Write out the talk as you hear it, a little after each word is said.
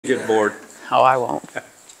Get bored. Oh, I won't.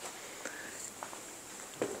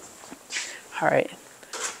 All right.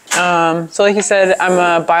 So like you said,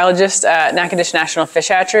 I'm a biologist at Natchitoches National Fish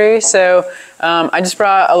Hatchery. So I just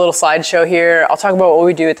brought a little slideshow here. I'll talk about what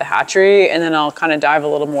we do at the hatchery, and then I'll kind of dive a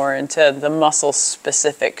little more into the mussel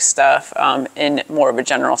specific stuff in more of a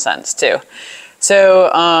general sense too.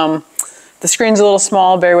 So the screen's a little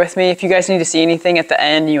small, bear with me. If you guys need to see anything at the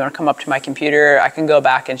end, you want to come up to my computer, I can go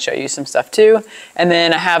back and show you some stuff too. And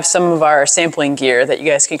then I have some of our sampling gear that you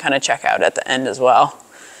guys can kind of check out at the end as well.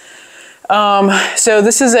 So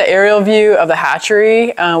this is an aerial view of the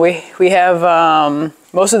hatchery. We have,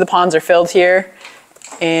 most of the ponds are filled here,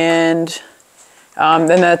 and then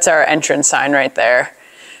that's our entrance sign right there.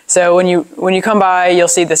 So when you come by, you'll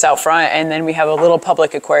see this out front, and then we have a little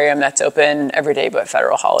public aquarium that's open every day but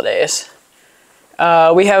federal holidays.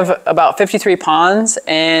 We have about 53 ponds,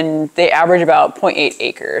 and they average about 0.8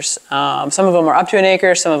 acres. Some of them are up to an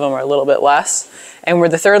acre, some of them are a little bit less. And we're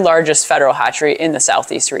the third largest federal hatchery in the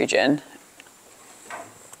Southeast region.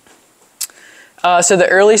 So the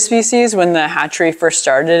early species, when the hatchery first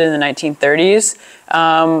started in the 1930s,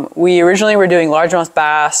 we originally were doing largemouth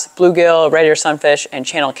bass, bluegill, red ear sunfish, and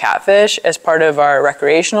channel catfish as part of our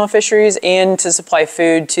recreational fisheries and to supply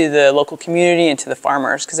food to the local community and to the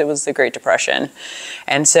farmers because it was the Great Depression.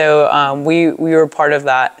 And so we were part of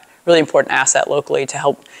that really important asset locally to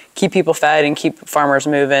help keep people fed and keep farmers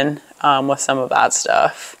moving with some of that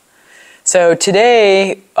stuff. So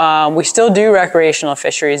today, we still do recreational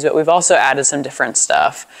fisheries, but we've also added some different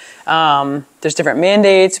stuff. There's different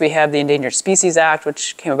mandates. We have the Endangered Species Act,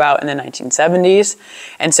 which came about in the 1970s.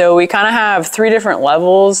 And so we kind of have three different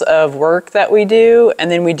levels of work that we do,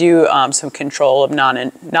 and then we do some control of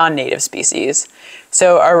non-native species.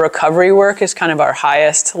 So our recovery work is kind of our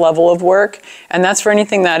highest level of work, and that's for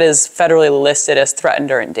anything that is federally listed as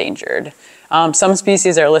threatened or endangered. Some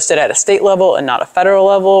species are listed at a state level and not a federal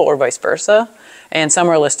level, or vice versa, and some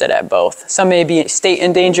are listed at both. Some may be state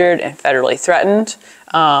endangered and federally threatened,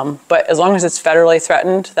 but as long as it's federally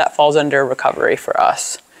threatened, that falls under recovery for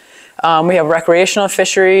us. We have recreational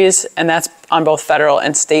fisheries, and that's on both federal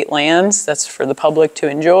and state lands. That's for the public to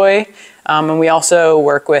enjoy, and we also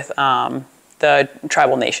work with the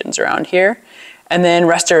tribal nations around here. And then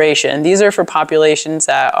restoration. These are for populations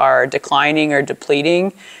that are declining or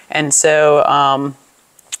depleting. And so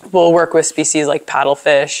we'll work with species like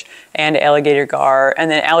paddlefish and alligator gar.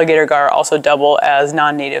 And then alligator gar also double as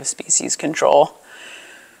non-native species control.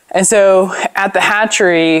 And so at the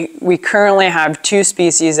hatchery, we currently have two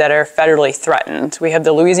species that are federally threatened. We have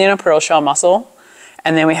the Louisiana Pearlshell Mussel,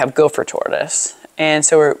 and then we have gopher tortoise. And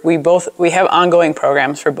so we have ongoing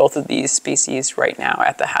programs for both of these species right now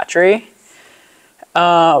at the hatchery.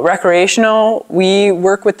 Recreational, we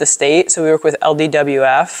work with the state, so we work with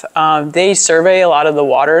LDWF. They survey a lot of the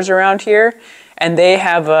waters around here, and they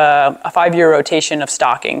have a 5-year rotation of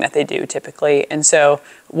stocking that they do typically. And so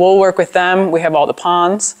we'll work with them. We have all the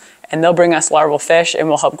ponds, and they'll bring us larval fish, and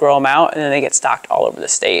we'll help grow them out, and then they get stocked all over the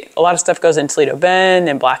state. A lot of stuff goes in Toledo Bend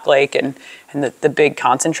and Black Lake and the big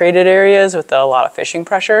concentrated areas with a lot of fishing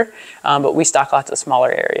pressure, but we stock lots of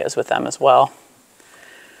smaller areas with them as well.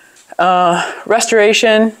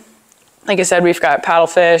 Restoration, like I said, we've got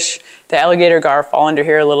paddlefish, the alligator gar fall under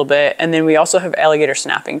here a little bit, and then we also have alligator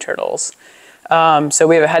snapping turtles. So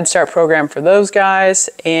we have a Head Start program for those guys,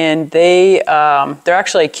 and they're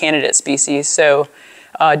actually a candidate species. So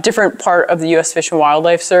a different part of the U.S. Fish and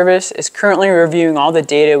Wildlife Service is currently reviewing all the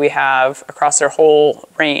data we have across their whole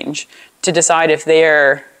range to decide if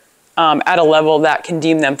they're at a level that can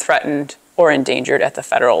deem them threatened or endangered at the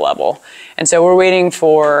federal level. And so we're waiting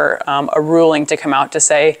for a ruling to come out to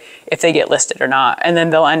say if they get listed or not, and then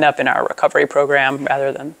they'll end up in our recovery program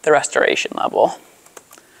rather than the restoration level.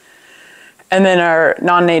 And then our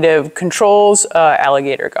non-native controls,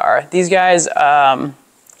 alligator gar. These guys,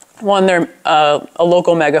 one, they're a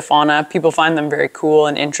local megafauna. People find them very cool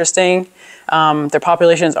and interesting. Their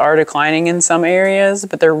populations are declining in some areas,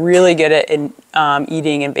 but they're really good at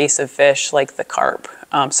eating invasive fish like the carp.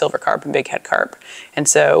 Silver carp and bighead carp. And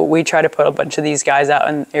so we try to put a bunch of these guys out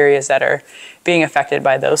in areas that are being affected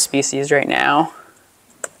by those species right now.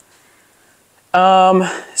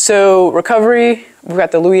 So recovery, we've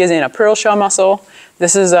got the Louisiana Pearlshell Mussel.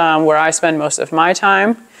 This is where I spend most of my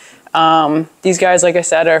time. These guys, like I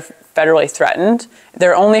said, are federally threatened.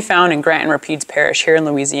 They're only found in Grant and Rapides Parish here in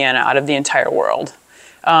Louisiana out of the entire world.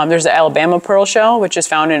 There's the Alabama pearl shell, which is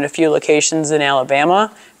found in a few locations in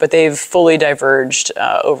Alabama, but they've fully diverged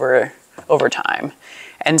over time.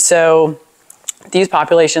 And so these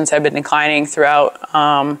populations have been declining throughout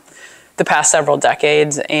the past several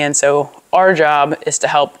decades, and so our job is to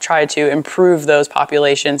help try to improve those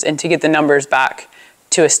populations and to get the numbers back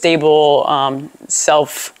to a stable,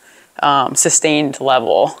 self-sustained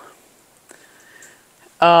level.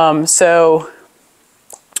 So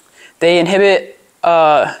they inhibit,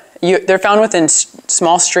 they're found within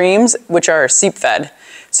small streams, which are seep fed.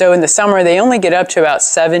 So in the summer, they only get up to about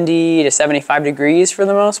 70 to 75 degrees for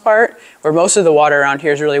the most part, where most of the water around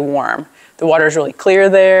here is really warm. The water is really clear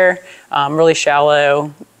there, really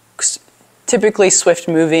shallow, typically swift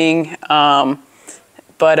moving. So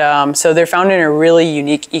they're found in a really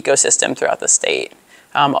unique ecosystem throughout the state.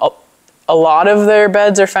 A lot of their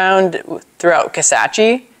beds are found throughout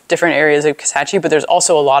Kisatchie, different areas of Kisatchie, but there's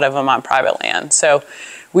also a lot of them on private land. So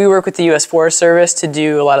we work with the U.S. Forest Service to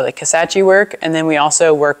do a lot of the Kisatchie work, and then we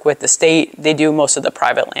also work with the state. They do most of the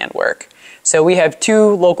private land work. So we have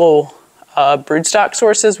 2 local broodstock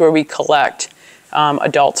sources where we collect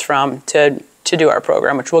adults from to do our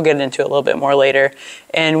program, which we'll get into a little bit more later.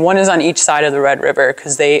 And one is on each side of the Red River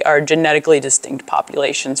because they are genetically distinct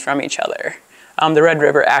populations from each other. The Red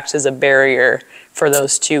River acts as a barrier for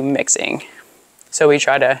those 2 mixing. So we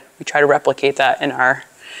try to replicate that in our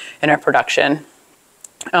production.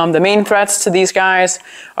 The main threats to these guys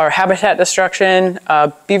are habitat destruction.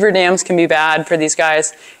 Beaver dams can be bad for these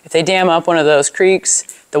guys. If they dam up one of those creeks,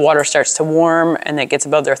 the water starts to warm and it gets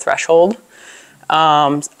above their threshold.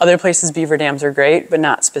 Other places beaver dams are great, but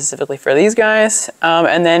not specifically for these guys.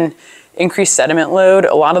 And then increased sediment load.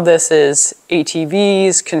 A lot of this is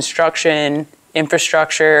ATVs, construction,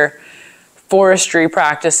 infrastructure, forestry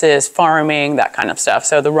practices, farming, that kind of stuff.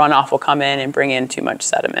 So the runoff will come in and bring in too much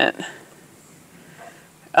sediment.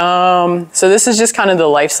 So this is just kind of the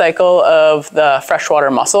life cycle of the freshwater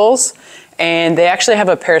mussels, and they actually have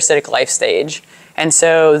a parasitic life stage. And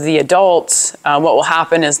so the adults, what will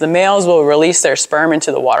happen is the males will release their sperm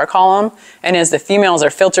into the water column, and as the females are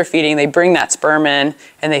filter feeding, they bring that sperm in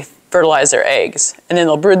and they fertilize their eggs. And then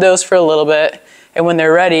they'll brood those for a little bit, and when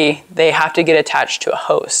they're ready, they have to get attached to a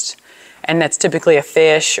host. And that's typically a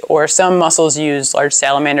fish, or some mussels use large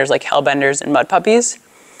salamanders like hellbenders and mud puppies.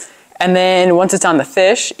 And then once it's on the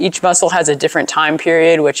fish, each mussel has a different time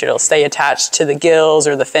period, which it'll stay attached to the gills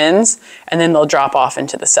or the fins, and then they'll drop off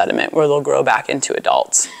into the sediment where they'll grow back into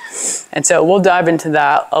adults. And so we'll dive into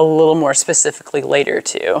that a little more specifically later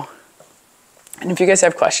too. And if you guys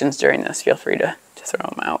have questions during this, feel free to throw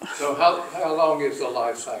them out. So how long is the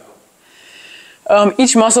life cycle?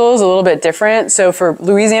 Each mussel is a little bit different. So for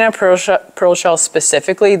Louisiana pearlshell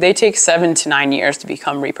specifically, they take 7 to 9 years to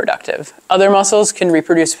become reproductive. Other mussels can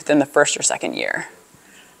reproduce within the 1st or 2nd year.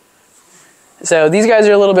 So these guys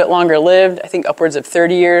are a little bit longer lived, I think upwards of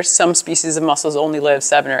 30 years. Some species of mussels only live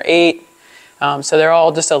 7 or 8. So they're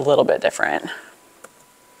all just a little bit different.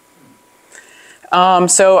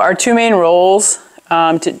 So our 2 main roles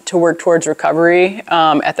to work towards recovery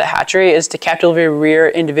at the hatchery is to captively rear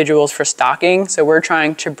individuals for stocking. So we're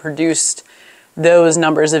trying to produce those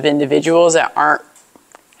numbers of individuals that aren't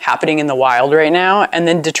happening in the wild right now, and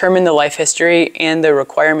then determine the life history and the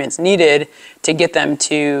requirements needed to get them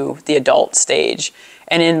to the adult stage.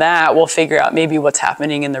 And in that, we'll figure out maybe what's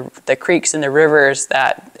happening in the creeks and the rivers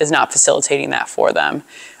that is not facilitating that for them.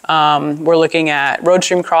 We're looking at road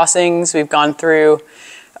stream crossings. We've gone through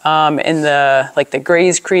in the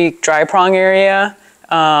Grays Creek dry prong area.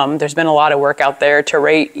 There's been a lot of work out there to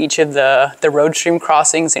rate each of the road stream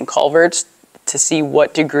crossings and culverts to see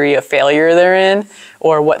what degree of failure they're in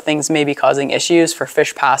or what things may be causing issues for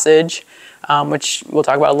fish passage, which we'll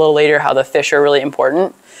talk about a little later, how the fish are really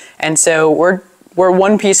important. And so we're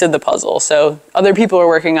one piece of the puzzle. So other people are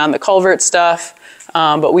working on the culvert stuff,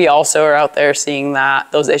 but we also are out there seeing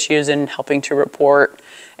those issues and helping to report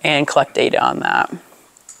and collect data on that.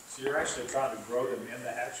 So you're actually trying to grow them in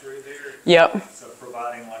the hatchery there? Yep. So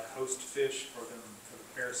providing like host fish for them for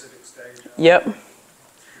the parasitic stage? Yep.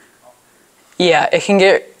 Yeah, it can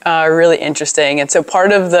get really interesting. And so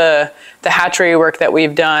part of the hatchery work that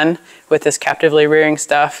we've done with this captively rearing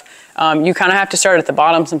stuff, you kind of have to start at the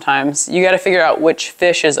bottom sometimes. You got to figure out which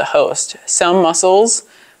fish is a host. Some mussels,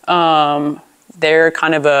 they're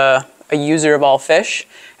kind of a user of all fish,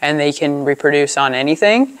 and they can reproduce on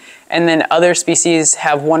anything. And then other species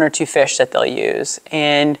have 1 or 2 fish that they'll use.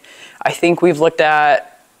 And I think we've looked at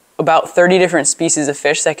about 30 different species of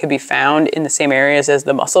fish that could be found in the same areas as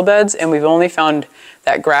the mussel beds, and we've only found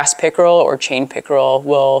that grass pickerel or chain pickerel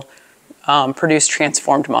will produce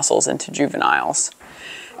transformed mussels into juveniles.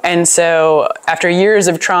 And so after years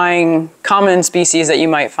of trying common species that you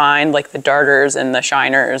might find, like the darters and the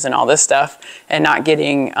shiners and all this stuff, and not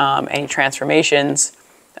getting any transformations,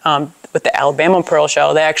 with the Alabama pearl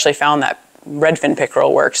shell, they actually found that redfin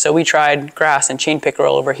pickerel worked. So we tried grass and chain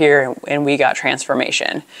pickerel over here, and we got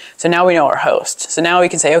transformation. So now we know our host. So now we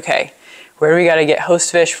can say, okay, where do we got to get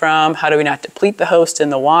host fish from? How do we not deplete the host in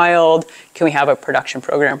the wild? Can we have a production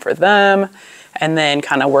program for them? And then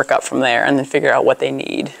kind of work up from there and then figure out what they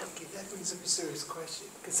need. Okay, that brings up a serious question.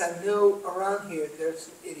 Because I know around here, there's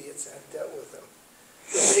some idiots, I've dealt with them.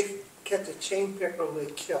 If they catch a chain pickerel, they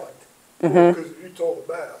kill it. Because you told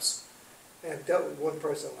the bass. And I've dealt with one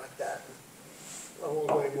person like that. I won't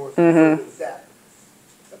go any more further with that.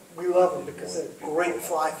 We love them because they're great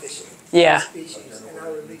fly fishing species, and I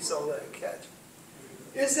release all that catch.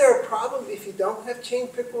 Is there a problem if you don't have chain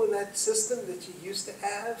pickerel in that system that you used to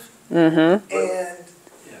have? And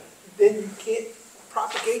then you can't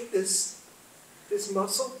propagate this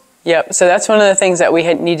mussel? Yep, so that's one of the things that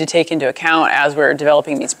we need to take into account as we're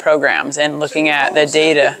developing these programs and looking at the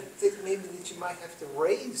data. Think maybe that you might have to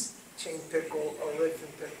raise chain pickerel or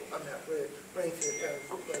redfin pickerel. I'm not redfin.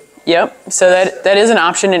 Yep, so that is an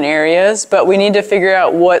option in areas, but we need to figure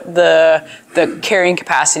out what the carrying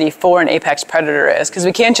capacity for an apex predator is, because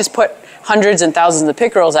we can't just put hundreds and thousands of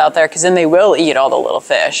pickerels out there, because then they will eat all the little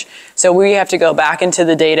fish. So we have to go back into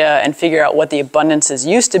the data and figure out what the abundances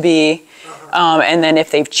used to be, and then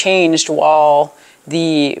if they've changed while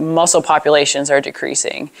the mussel populations are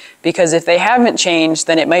decreasing. Because if they haven't changed,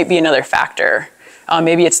 then it might be another factor.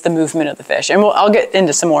 Maybe it's the movement of the fish. And I'll get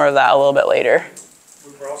into some more of that a little bit later.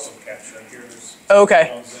 We're also capturing here.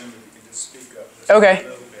 Okay. On Zoom, if you can just speak up just Okay. a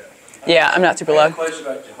little bit. Yeah, I'm not super I have loud. a question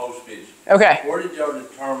about your host fish. Okay. Where did y'all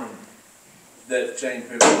determine that chain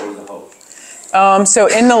pickerel was a host? So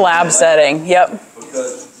in the lab setting, yep.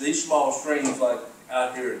 Because these small streams, like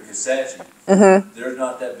out here in Kisatchie, there's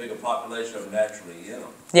not that big a population of them naturally in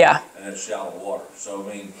them, Yeah. and it's shallow water. So,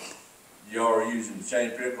 I mean, y'all are using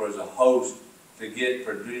chain pickerel as a host to get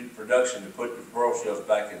production to put the pearl shells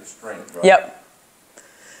back in the stream, right? Yep.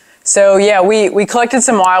 So yeah, we collected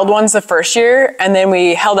some wild ones the first year, and then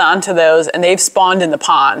we held on to those, and they've spawned in the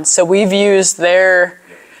pond. So we've used their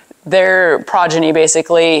progeny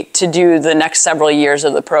basically to do the next several years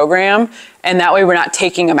of the program, and that way we're not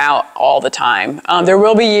taking them out all the time. There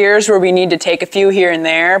will be years where we need to take a few here and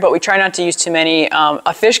there, but we try not to use too many.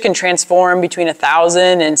 A fish can transform between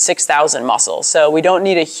 1,000 and 6,000 mussels, so we don't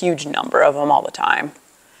need a huge number of them all the time.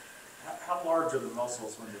 How large are the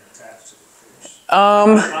mussels when they're attached to the fish?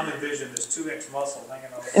 I'm envisioning this 2X mussel hanging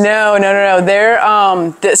over. No.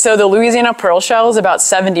 They're so the Louisiana Pearlshell is about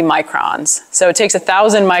 70 microns. So it takes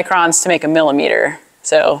 1,000 microns to make a millimeter.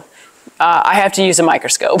 So I have to use a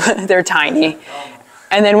microscope. They're tiny.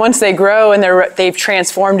 And then once they grow and they've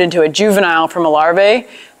transformed into a juvenile from a larvae,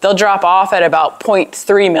 they'll drop off at about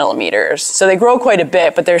 0.3 millimeters. So they grow quite a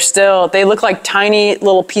bit, but they look like tiny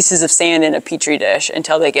little pieces of sand in a petri dish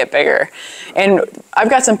until they get bigger. And I've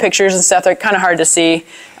got some pictures and stuff. They're kind of hard to see.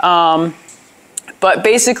 But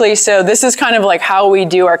basically, so this is kind of like how we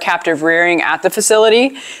do our captive rearing at the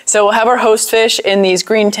facility. So we'll have our host fish in these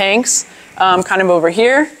green tanks, kind of over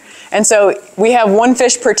here. And so we have one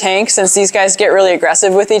fish per tank since these guys get really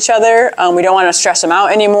aggressive with each other. We don't want to stress them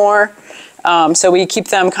out anymore. So we keep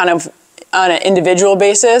them kind of on an individual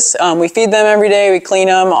basis. We feed them every day, we clean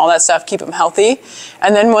them, all that stuff, keep them healthy.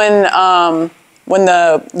 And then when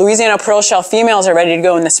the Louisiana Pearlshell females are ready to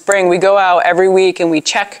go in the spring, we go out every week and we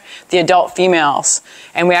check the adult females.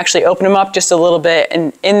 And we actually open them up just a little bit.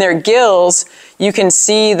 And in their gills, you can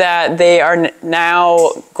see that they are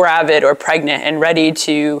now gravid or pregnant and ready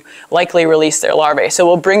to likely release their larvae. So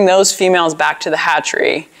we'll bring those females back to the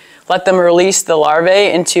hatchery, let them release the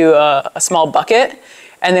larvae into a small bucket.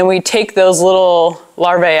 And then we take those little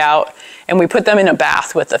larvae out and we put them in a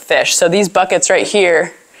bath with the fish. So these buckets right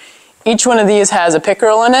here, each one of these has a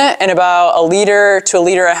pickerel in it and about 1 liter to 1.5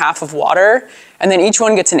 liters of water. And then each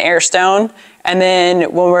one gets an air stone. And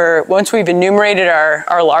then once we've enumerated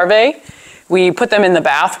our larvae, we put them in the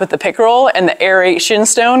bath with the pickerel, and the aeration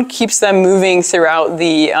stone keeps them moving throughout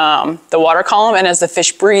the water column. And as the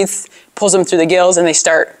fish breathes, pulls them through the gills and they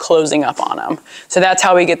start closing up on them. So that's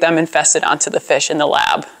how we get them infested onto the fish in the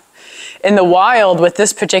lab. In the wild, with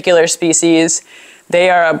this particular species, they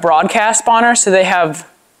are a broadcast spawner, so they have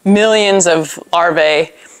millions of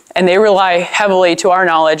larvae, and they rely heavily, to our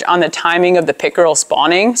knowledge, on the timing of the pickerel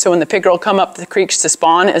spawning. So when the pickerel come up the creeks to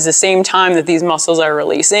spawn is the same time that these mussels are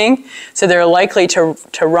releasing. So they're likely to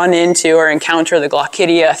run into or encounter the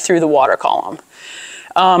Glaucidia through the water column.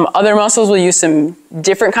 Other mussels will use some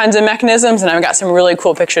different kinds of mechanisms, and I've got some really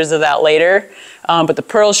cool pictures of that later. But the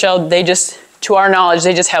pearl shell, to our knowledge,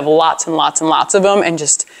 they just have lots and lots and lots of them, and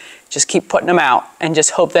just keep putting them out and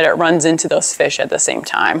just hope that it runs into those fish at the same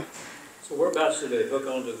time. So whereabouts do they hook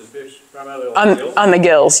onto the fish? Primarily on the gills? On the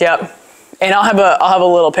gills, yep. And I'll have a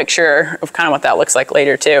little picture of kind of what that looks like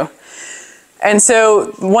later too. And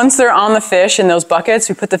so once they're on the fish in those buckets,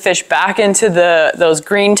 we put the fish back into those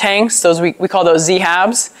green tanks, we call those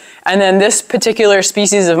Z-habs. And then this particular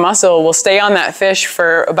species of mussel will stay on that fish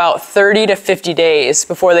for about 30 to 50 days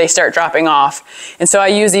before they start dropping off. And so I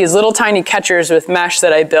use these little tiny catchers with mesh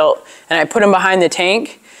that I built, and I put them behind the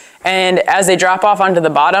tank. And as they drop off onto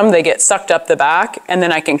the bottom, they get sucked up the back, and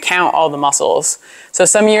then I can count all the mussels. So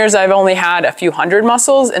some years I've only had a few hundred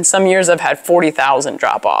mussels, and some years I've had 40,000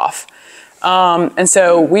 drop off. And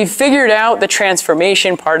so we've figured out the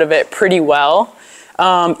transformation part of it pretty well.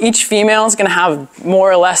 Each female is going to have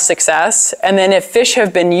more or less success. And then if fish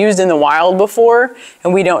have been used in the wild before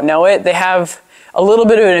and we don't know it, they have a little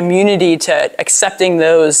bit of an immunity to accepting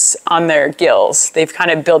those on their gills. They've kind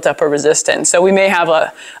of built up a resistance. So we may have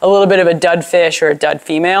a little bit of a dud fish or a dud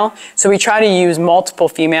female. So we try to use multiple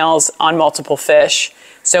females on multiple fish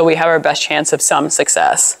so we have our best chance of some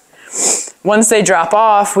success. Once they drop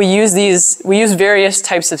off, we use various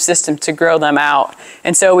types of systems to grow them out.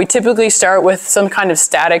 And so we typically start with some kind of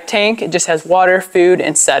static tank. It just has water, food,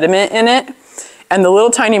 and sediment in it. And the little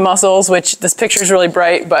tiny mussels, which this picture is really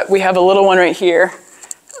bright, but we have a little one right here.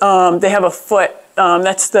 They have a foot.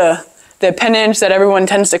 That's the appendage that everyone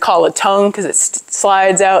tends to call a tongue because it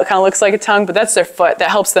slides out, it kind of looks like a tongue, but that's their foot. That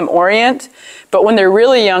helps them orient. But when they're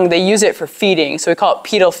really young, they use it for feeding, so we call it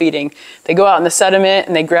pedal feeding. They go out in the sediment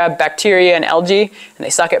and they grab bacteria and algae and they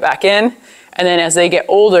suck it back in. And then as they get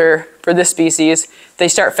older, for this species, they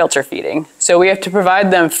start filter feeding. So we have to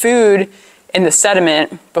provide them food in the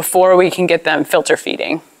sediment before we can get them filter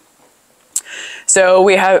feeding. So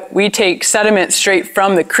we take sediment straight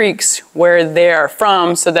from the creeks where they are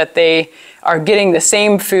from so that they are getting the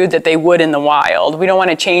same food that they would in the wild. We don't want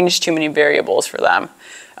to change too many variables for them.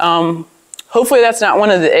 Hopefully that's not one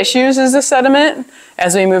of the issues is the sediment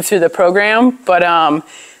as we move through the program, but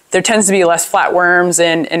there tends to be less flatworms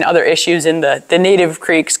and other issues in the native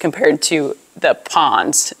creeks compared to the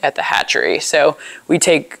ponds at the hatchery. So we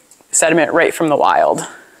take sediment right from the wild.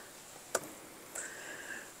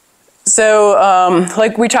 So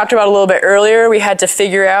like we talked about a little bit earlier, we had to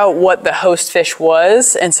figure out what the host fish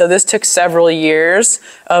was. And so this took several years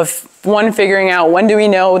of figuring out when do we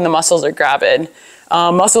know when the mussels are gravid.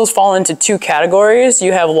 Mussels fall into two categories.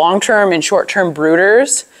 You have long-term and short-term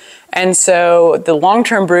brooders. And so the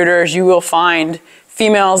long-term brooders, you will find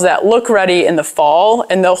females that look ready in the fall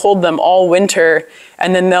and they'll hold them all winter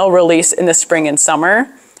and then they'll release in the spring and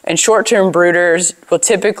summer. And short-term brooders will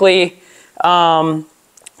typically,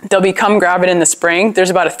 they'll become gravid in the spring. There's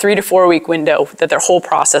about a 3 to 4 week window that their whole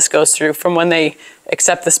process goes through from when they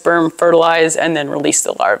accept the sperm, fertilize, and then release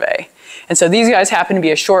the larvae. And so these guys happen to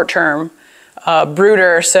be a short-term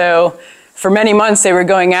brooder. So for many months they were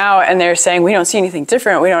going out and they're saying, we don't see anything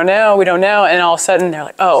different, we don't know. And all of a sudden they're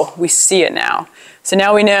like, oh, we see it now. So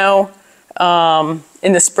now we know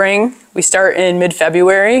in the spring, we start in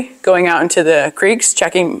mid-February, going out into the creeks,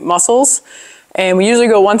 checking mussels. And we usually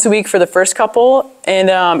go once a week for the first couple. And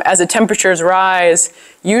as the temperatures rise,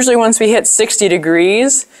 usually once we hit 60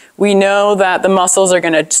 degrees, we know that the mussels are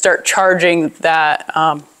going to start charging that,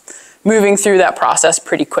 moving through that process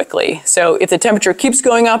pretty quickly. So if the temperature keeps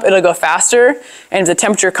going up, it'll go faster. And if the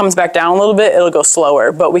temperature comes back down a little bit, it'll go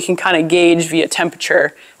slower. But we can kind of gauge via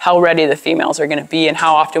temperature how ready the females are going to be and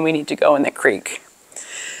how often we need to go in the creek.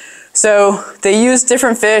 So they use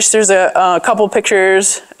different fish. There's a couple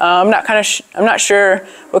pictures. I'm not sure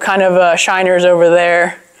what kind of shiners over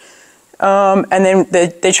there. And then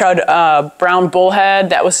they tried brown bullhead.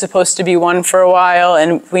 That was supposed to be one for a while,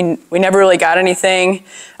 and we never really got anything.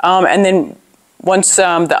 And then once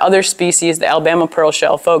the other species, the Alabama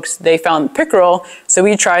pearlshell folks, they found pickerel, so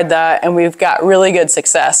we tried that, and we've got really good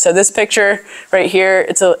success. So this picture right here,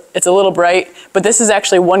 it's a little bright, but this is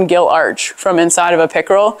actually one gill arch from inside of a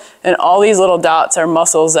pickerel, and all these little dots are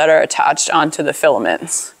mussels that are attached onto the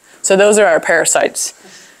filaments. So those are our parasites.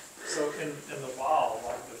 So in the wild,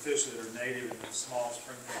 like the fish that are native in the small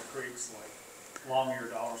spring-fed creeks, like long-eared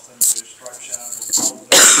dollar sunfish, striped shiners,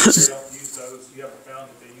 they don't use those. You haven't found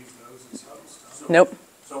that they use those as hosts? Huh? Nope.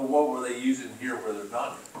 So what were they using here where they're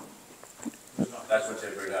not? That's what they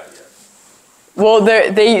figured out yet. Well,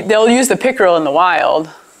 they'll use the pickerel in the wild.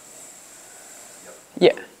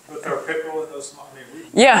 Yep. Yeah. But there are pickerel in those small,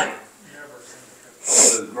 Yeah. Never seen the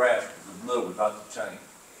pickerel. The grass, the little, without the chain.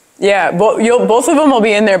 Yeah, both of them will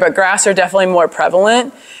be in there, but grass are definitely more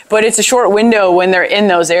prevalent. But it's a short window when they're in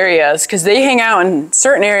those areas because they hang out in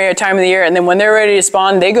certain area time of the year, and then when they're ready to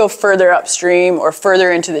spawn, they go further upstream or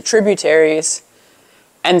further into the tributaries.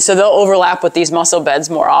 And so they'll overlap with these mussel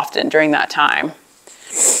beds more often during that time.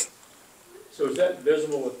 So is that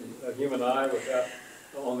visible with the, human eye without,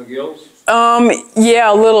 on the gills?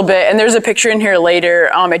 Yeah, a little bit. And there's a picture in here later.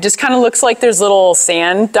 It just kind of looks like there's little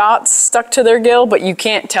sand dots stuck to their gill, but you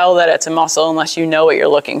can't tell that it's a mussel unless you know what you're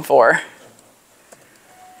looking for.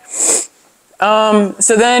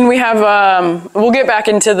 So then we have, we'll get back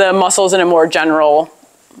into the mussels in a more general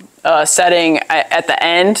setting at the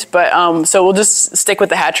end, but so we'll just stick with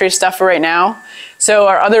the hatchery stuff for right now. So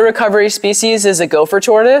our other recovery species is a gopher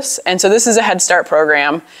tortoise, and so this is a Head Start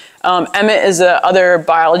program. Emmett is the other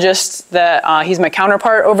biologist that he's my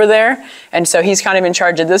counterpart over there, and so he's kind of in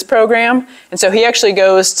charge of this program. And so he actually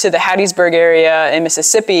goes to the Hattiesburg area in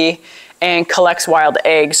Mississippi and collects wild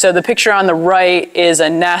eggs. So the picture on the right is a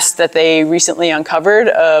nest that they recently uncovered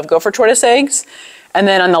of gopher tortoise eggs. And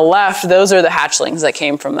then on the left, those are the hatchlings that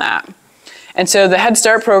came from that. And so the Head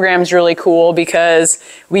Start program is really cool because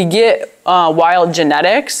we get wild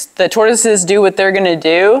genetics. The tortoises do what they're gonna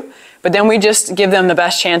do, but then we just give them the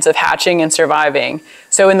best chance of hatching and surviving.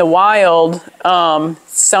 So in the wild,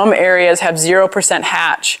 some areas have 0%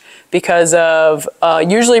 hatch because of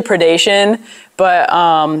usually predation,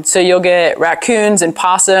 but so you'll get raccoons and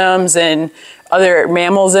possums and other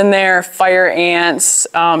mammals in there, fire ants,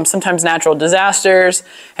 sometimes natural disasters,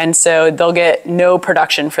 and so they'll get no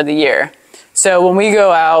production for the year. So when we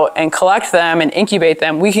go out and collect them and incubate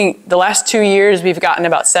them, the last 2 years we've gotten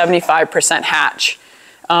about 75% hatch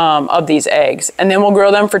of these eggs. And then we'll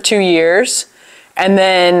grow them for 2 years, and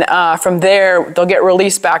then from there they'll get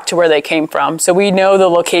released back to where they came from. So we know the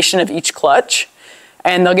location of each clutch,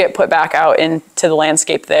 and they'll get put back out into the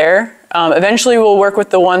landscape there. Eventually we'll work with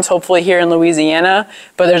the ones hopefully here in Louisiana,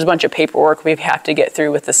 but there's a bunch of paperwork we have to get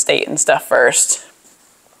through with the state and stuff first.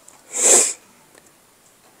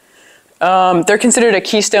 They're considered a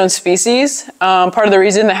keystone species. Part of the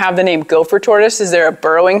reason they have the name gopher tortoise is they're a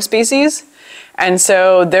burrowing species. And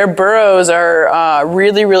so their burrows are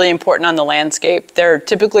really, really important on the landscape. They're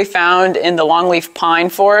typically found in the longleaf pine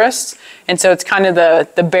forests. And so it's kind of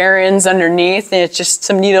the barrens underneath, and it's just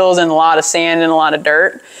some needles and a lot of sand and a lot of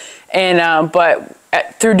dirt. And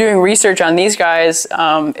through doing research on these guys,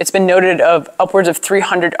 it's been noted of upwards of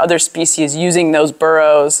 300 other species using those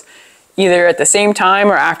burrows either at the same time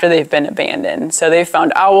or after they've been abandoned. So they've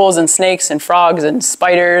found owls and snakes and frogs and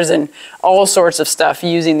spiders and all sorts of stuff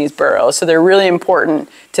using these burrows. So they're really important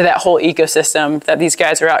to that whole ecosystem that these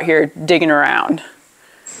guys are out here digging around.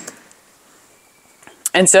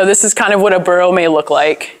 And so this is kind of what a burrow may look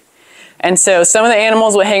like. And so some of the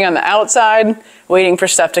animals will hang on the outside, waiting for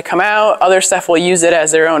stuff to come out. Other stuff will use it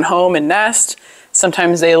as their own home and nest.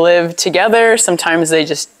 Sometimes they live together. Sometimes they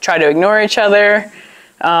just try to ignore each other.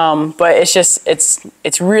 But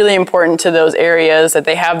it's really important to those areas that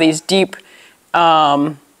they have these deep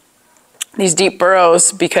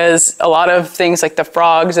burrows, because a lot of things like the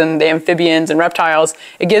frogs and the amphibians and reptiles,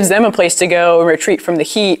 it gives them a place to go and retreat from the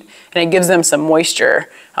heat, and it gives them some moisture.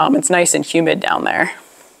 It's nice and humid down there.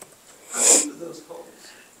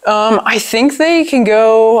 I think they can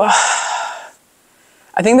go,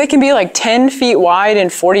 I think they can be like 10 feet wide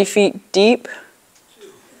and 40 feet deep.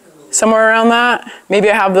 Somewhere around that. Maybe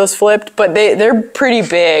I have those flipped, but they're pretty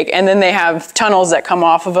big, and then they have tunnels that come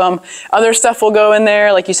off of them. Other stuff will go in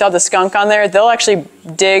there, like you saw the skunk on there. They'll actually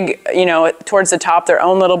dig, towards the top, their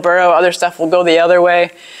own little burrow. Other stuff will go the other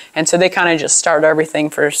way, and so they kind of just start everything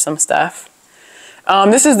for some stuff.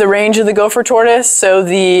 This is the range of the gopher tortoise. So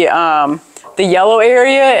the yellow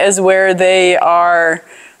area is where they are,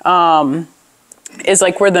 is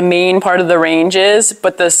like where the main part of the range is,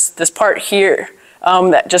 but this part here,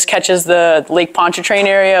 that just catches the Lake Pontchartrain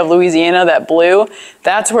area of Louisiana, that blue,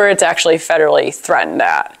 that's where it's actually federally threatened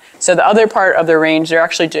at. So the other part of the range, they're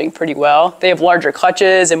actually doing pretty well. They have larger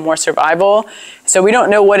clutches and more survival. So we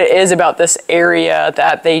don't know what it is about this area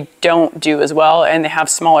that they don't do as well, and they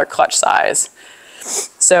have smaller clutch size.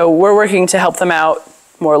 So we're working to help them out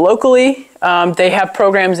more locally. They have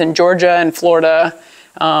programs in Georgia and Florida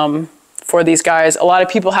for these guys. A lot of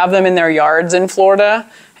people have them in their yards in Florida.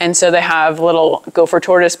 And so they have little gopher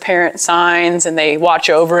tortoise parent signs, and they watch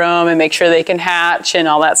over them and make sure they can hatch and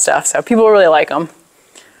all that stuff. So people really like them.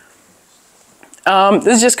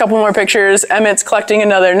 This is just a couple more pictures. Emmett's collecting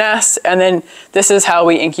another nest, and then this is how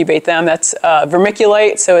we incubate them. That's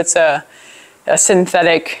vermiculite, so it's a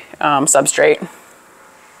synthetic substrate.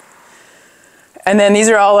 And then these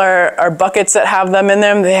are all our buckets that have them in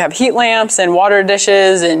them. They have heat lamps and water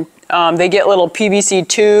dishes, and they get little PVC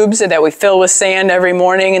tubes that we fill with sand every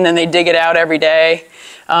morning, and then they dig it out every day.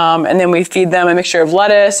 And then we feed them a mixture of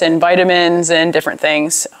lettuce and vitamins and different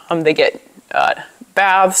things. They get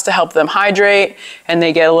baths to help them hydrate, and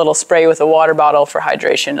they get a little spray with a water bottle for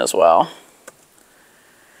hydration as well.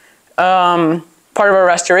 Part of our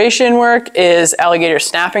restoration work is alligator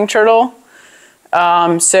snapping turtle.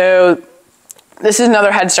 So this is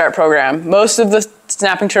another Head Start program. Most of the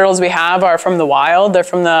snapping turtles we have are from the wild. They're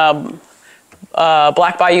from the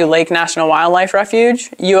Black Bayou Lake National Wildlife Refuge.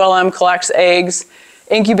 ULM collects eggs,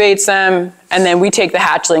 incubates them, and then we take the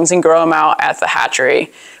hatchlings and grow them out at the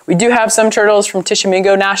hatchery. We do have some turtles from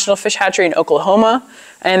Tishomingo National Fish Hatchery in Oklahoma,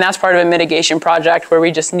 and that's part of a mitigation project where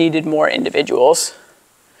we just needed more individuals.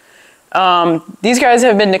 These guys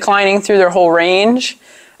have been declining through their whole range,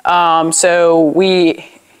 so we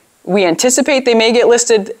anticipate they may get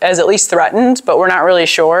listed as at least threatened, but we're not really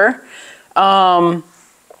sure. And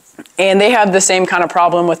they have the same kind of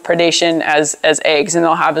problem with predation as eggs, and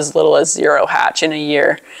they'll have as little as 0 hatch in a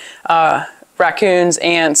year. Raccoons,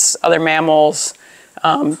 ants, other mammals,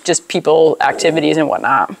 just people, activities, and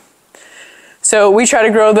whatnot. So we try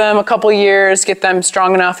to grow them a couple years, get them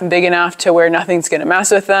strong enough and big enough to where nothing's going to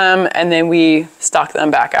mess with them, and then we stock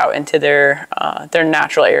them back out into their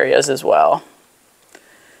natural areas as well.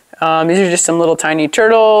 These are just some little tiny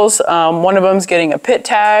turtles. One of them's getting a pit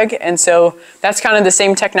tag, and so that's kind of the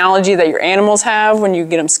same technology that your animals have when you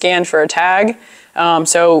get them scanned for a tag.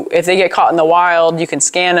 So if they get caught in the wild, you can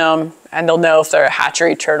scan them, and they'll know if they're a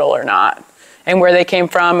hatchery turtle or not, and where they came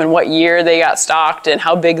from, and what year they got stocked, and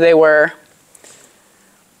how big they were.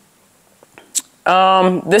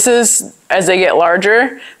 This is as they get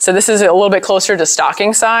larger, so this is a little bit closer to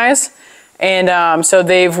stocking size, and so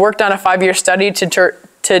they've worked on a 5-year study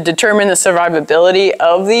to determine the survivability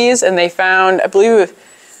of these, and they found, I believe,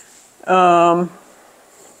 I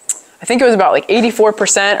think it was about like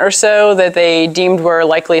 84% or so that they deemed were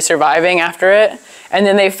likely surviving after it. And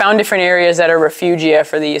then they found different areas that are refugia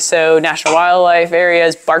for these. So national wildlife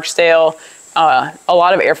areas, Barksdale, a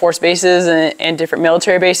lot of Air Force bases and different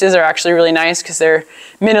military bases are actually really nice because they're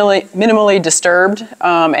minimally disturbed,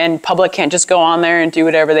 and public can't just go on there and do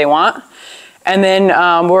whatever they want. And then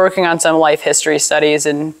we're working on some life history studies,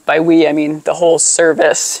 and by we, I mean the whole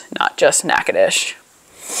service, not just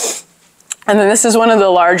Natchitoches. And then this is one of the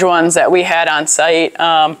large ones that we had on site.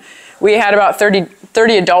 We had about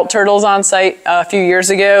 30 adult turtles on site a few years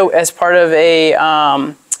ago as part of a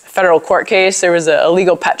federal court case. There was a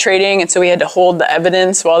illegal pet trading, and so we had to hold the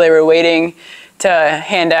evidence while they were waiting to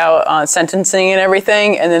hand out sentencing and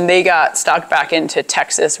everything, and then they got stocked back into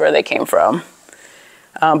Texas where they came from.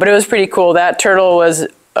 But it was pretty cool. That turtle was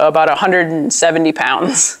about 170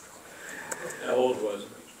 pounds. How old was it?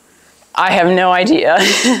 I have no idea.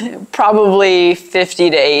 Probably 50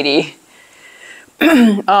 to 80.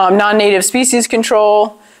 Non-native species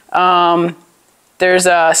control. There's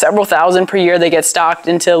several thousand per year that get stocked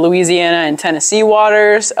into Louisiana and Tennessee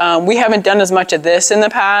waters. We haven't done as much of this in the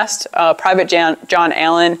past. Private John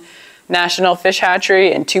Allen National Fish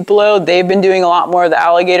Hatchery in Tupelo, they've been doing a lot more of the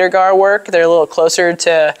alligator gar work. They're a little closer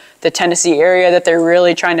to the Tennessee area that they're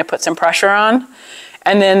really trying to put some pressure on.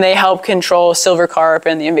 And then they help control silver carp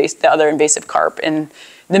and the other invasive carp in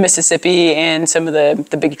the Mississippi and some of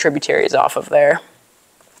the big tributaries off of there.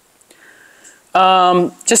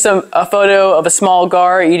 Just a photo of a small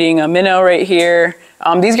gar eating a minnow right here.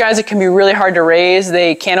 These guys can be really hard to raise.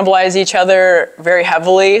 They cannibalize each other very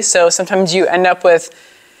heavily, so sometimes you end up with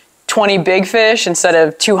 20 big fish instead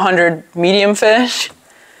of 200 medium fish.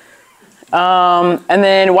 And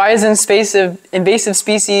then why is invasive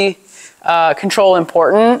species control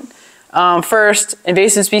important? First,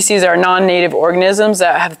 invasive species are non-native organisms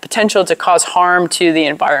that have potential to cause harm to the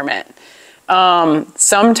environment.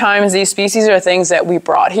 Sometimes these species are things that we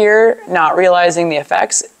brought here, not realizing the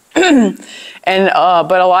effects. But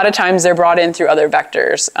a lot of times they're brought in through other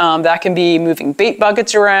vectors. That can be moving bait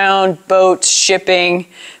buckets around, boats, shipping,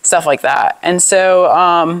 stuff like that. And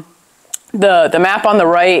so the map on the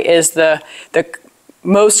right is the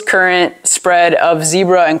most current spread of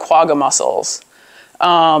zebra and quagga mussels.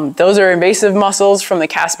 Those are invasive mussels from the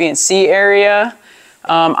Caspian Sea area.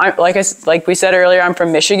 Like we said earlier, I'm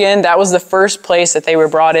from Michigan. That was the first place that they were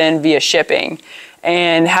brought in via shipping.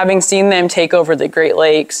 And having seen them take over the Great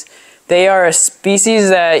Lakes, they are a species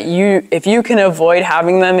that if you can avoid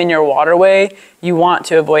having them in your waterway, you want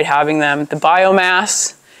to avoid having them. The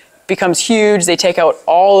biomass becomes huge. They take out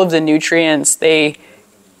all of the nutrients. They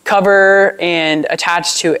cover and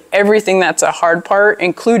attach to everything that's a hard part,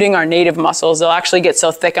 including our native mussels. They'll actually get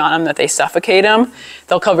so thick on them that they suffocate them.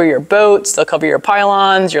 They'll cover your boats, they'll cover your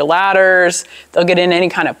pylons, your ladders, they'll get in any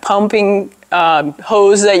kind of pumping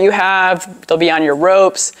hose that you have, they'll be on your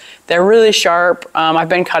ropes. They're really sharp. I've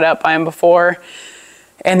been cut up by them before.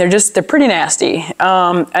 And they're pretty nasty.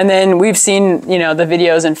 And then we've seen, you know, the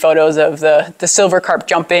videos and photos of the silver carp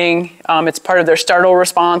jumping. It's part of their startle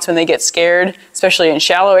response when they get scared, especially in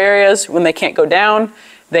shallow areas. When they can't go down,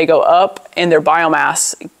 they go up, and their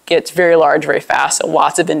biomass gets very large very fast, so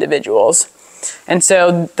lots of individuals. And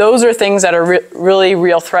so those are things that are really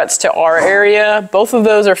real threats to our area. Both of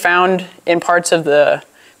those are found in parts of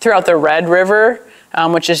throughout the Red River,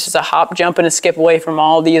 which is just a hop, jump, and a skip away from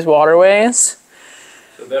all these waterways.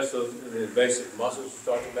 So that's the invasive mussels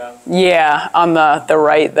you're talking about? Yeah, on the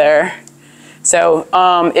right there. So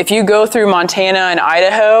if you go through Montana and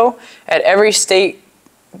Idaho, at every state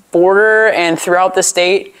border and throughout the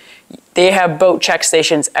state, they have boat check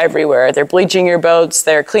stations everywhere. They're bleaching your boats,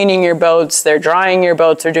 they're cleaning your boats, they're drying your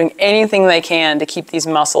boats, they're doing anything they can to keep these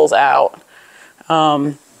mussels out.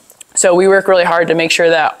 So we work really hard to make sure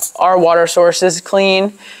that our water source is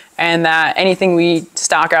clean and that anything we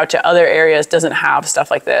stock out to other areas doesn't have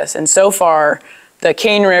stuff like this. And so far, the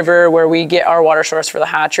Cane River, where we get our water source for the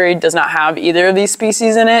hatchery, does not have either of these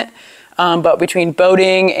species in it. But between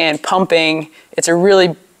boating and pumping, it's a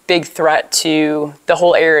really big threat to the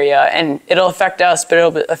whole area. And it'll affect us, but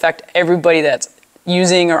it'll affect everybody that's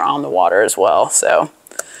using or on the water as well. So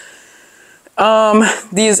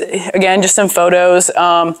these, again, just some photos.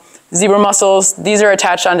 Zebra mussels, these are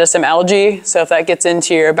attached onto some algae. So if that gets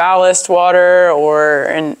into your ballast water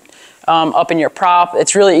or up in your prop,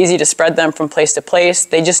 it's really easy to spread them from place to place.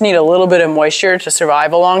 They just need a little bit of moisture to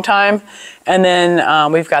survive a long time. And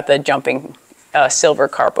then we've got the jumping silver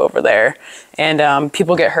carp over there. And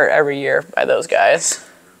people get hurt every year by those guys.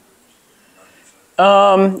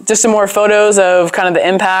 Just some more photos of kind of the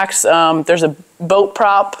impacts. There's a boat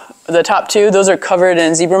prop, the top two, those are covered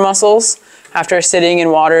in zebra mussels after sitting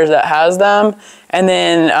in waters that has them. And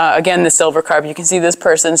then again, the silver carp, you can see this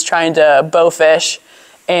person's trying to bow fish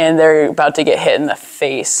and they're about to get hit in the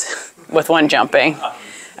face with one jumping.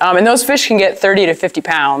 And those fish can get 30 to 50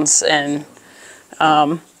 pounds. And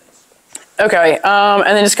okay, and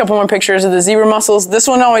then just a couple more pictures of the zebra mussels. This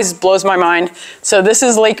one always blows my mind. So this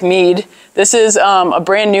is Lake Mead. This is a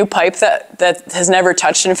brand new pipe that has never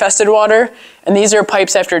touched infested water. And these are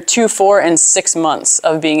pipes after 2, 4, and 6 months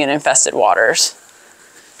of being in infested waters.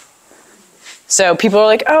 So people are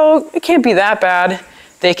like, oh, it can't be that bad.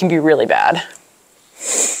 They can be really bad.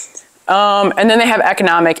 And then they have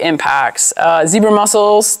economic impacts. Zebra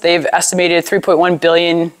mussels, they've estimated $3.1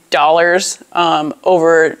 billion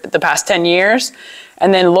over the past 10 years.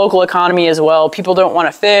 And then local economy as well. People don't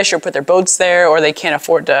want to fish or put their boats there, or they can't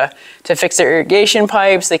afford to fix their irrigation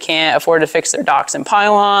pipes. They can't afford to fix their docks and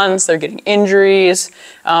pylons. They're getting injuries.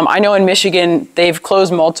 I know in Michigan, they've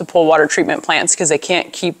closed multiple water treatment plants because they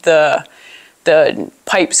can't keep the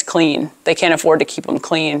pipes clean. They can't afford to keep them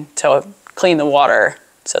clean to clean the water,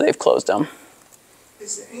 so they've closed them.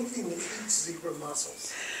 Is there anything that eats zebra mussels?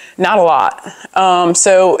 Not a lot.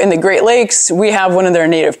 So in the Great Lakes, we have one of their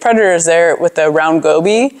native predators there with the round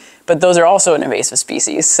goby, but those are also an invasive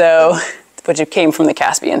species, so which came from the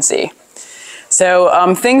Caspian Sea.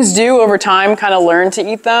 So things do over time kind of learn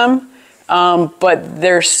to eat them, but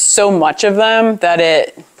there's so much of them that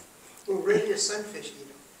it... Will radio sunfish eat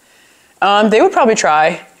them? They would probably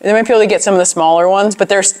try. They might be able to get some of the smaller ones, but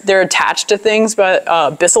they're attached to things, but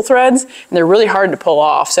byssal threads, and they're really hard to pull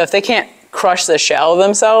off. So if they can't crush the shell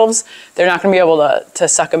themselves, they're not going to be able to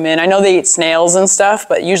suck them in. I know they eat snails and stuff,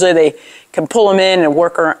 but usually they can pull them in and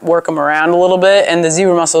work them around a little bit, and the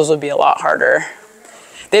zebra mussels would be a lot harder.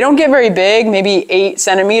 They don't get very big, maybe 8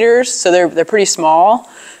 centimeters, so they're pretty small,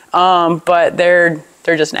 but they're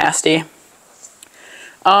just nasty.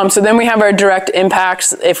 So then we have our direct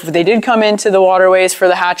impacts. If they did come into the waterways for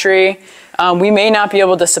the hatchery, we may not be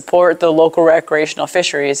able to support the local recreational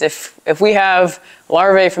fisheries. If we have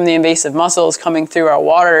larvae from the invasive mussels coming through our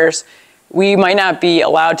waters, we might not be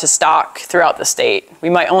allowed to stock throughout the state. We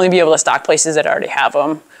might only be able to stock places that already have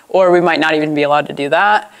them, or we might not even be allowed to do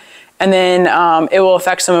that. And then it will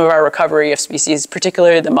affect some of our recovery of species,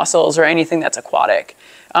 particularly the mussels or anything that's aquatic.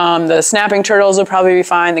 The snapping turtles will probably be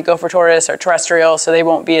fine. The gopher tortoise are terrestrial, so they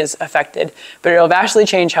won't be as affected. But it'll vastly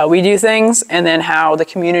change how we do things and then how the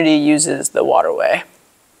community uses the waterway.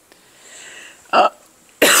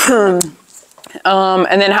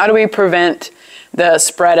 And then how do we prevent the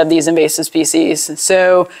spread of these invasive species?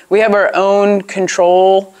 So we have our own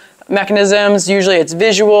control mechanisms. Usually it's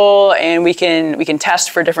visual, and we can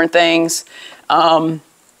test for different things.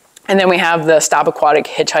 And then we have the Stop Aquatic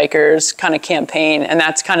Hitchhikers kind of campaign, and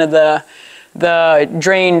that's kind of the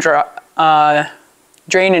drain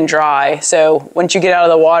and dry. So once you get out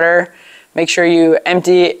of the water, make sure you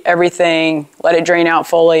empty everything, let it drain out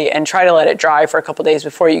fully, and try to let it dry for a couple days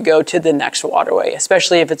before you go to the next waterway,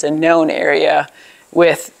 especially if it's a known area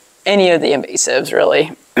with any of the invasives,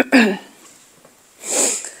 really. So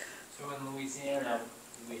in Louisiana,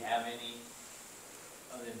 do we have any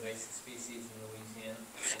of the invasive species in Louisiana?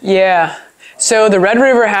 Yeah. So the Red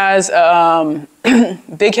River has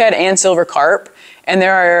bighead and silver carp, and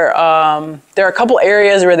there are a couple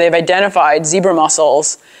areas where they've identified zebra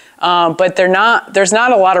mussels, but there's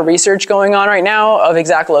not a lot of research going on right now of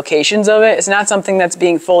exact locations of it. It's not something that's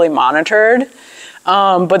being fully monitored,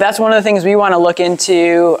 but that's one of the things we want to look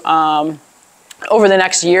into over the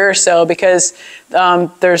next year or so, because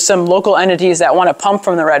there's some local entities that want to pump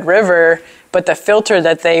from the Red River, but the filter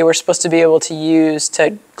that they were supposed to be able to use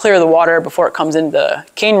to clear the water before it comes into the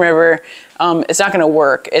Cane River, it's not going to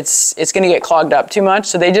work. It's going to get clogged up too much.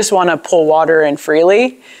 So they just want to pull water in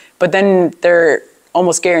freely, but then they're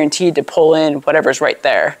almost guaranteed to pull in whatever's right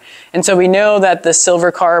there. And so we know that the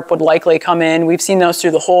silver carp would likely come in. We've seen those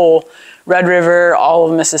through the whole Red River, all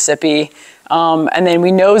of Mississippi. And then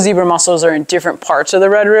we know zebra mussels are in different parts of the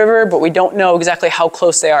Red River, but we don't know exactly how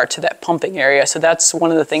close they are to that pumping area. So that's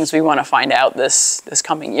one of the things we want to find out this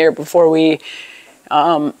coming year before we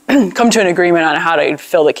come to an agreement on how to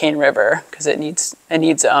fill the Cane River, because it needs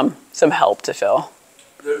some help to fill.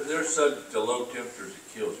 They're subject to low temperatures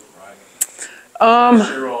that kills them, right?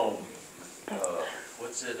 They're on,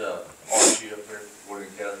 what's it, Archie up there, Morgan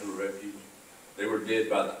County Refuge. They were dead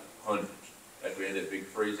by the hundreds. Like we had that big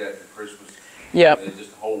freeze after Christmas. Yep. And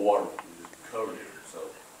just the whole water was just covered it. So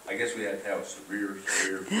I guess we have to have a severe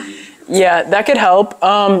freeze. Yeah, that could help.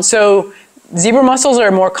 So zebra mussels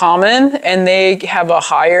are more common, and they have a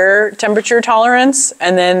higher temperature tolerance,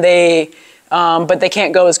 and then but they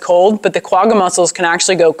can't go as cold. But the quagga mussels can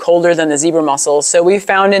actually go colder than the zebra mussels. So we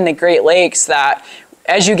found in the Great Lakes that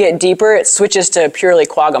as you get deeper, it switches to purely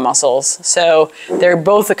quagga mussels. So they're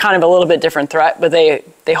both a kind of a little bit different threat, but they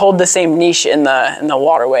hold the same niche in the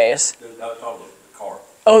waterways. I was talking about the carp.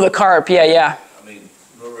 Oh, the carp, yeah. I mean,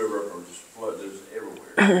 the river was just flooded. There's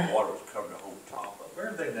everywhere. The water was covering the whole top of it. Where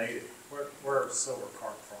are they native? Where are silver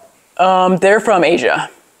carp from? They're from Asia.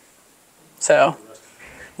 So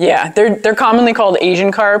yeah, they're commonly called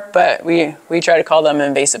Asian carp, but we try to call them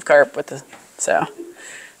invasive carp so.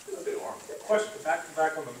 Question,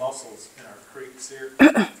 back on the mussels in our creeks here.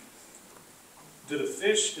 Do the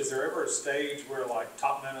fish, is there ever a stage where like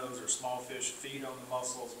top minnows or small fish feed on the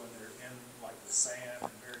mussels when they're in like the sand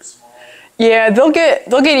and very small? Yeah, they'll get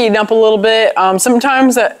eaten up a little bit.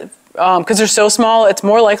 Sometimes because they're so small, it's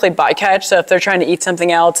more likely bycatch. So if they're trying to eat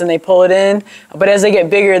something else and they pull it in, but as they get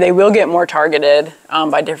bigger, they will get more targeted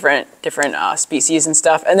by different species and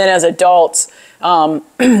stuff. And then as adults,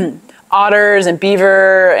 otters and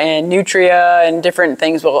beaver and nutria and different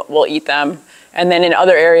things will eat them. And then in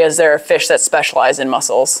other areas, there are fish that specialize in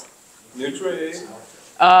mussels. Nutria?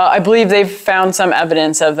 I believe they've found some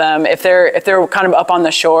evidence of them. If they're kind of up on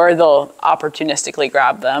the shore, they'll opportunistically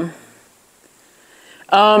grab them.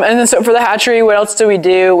 And then so for the hatchery, what else do?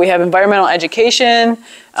 We have environmental education.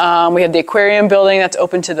 We have the aquarium building that's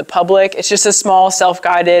open to the public. It's just a small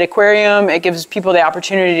self-guided aquarium. It gives people the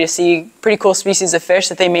opportunity to see pretty cool species of fish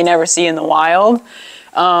that they may never see in the wild.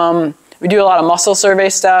 We do a lot of mussel survey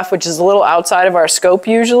stuff, which is a little outside of our scope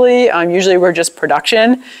usually. Usually we're just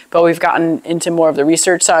production, but we've gotten into more of the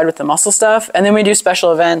research side with the mussel stuff. And then we do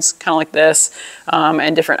special events, kind of like this,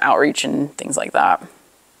 and different outreach and things like that.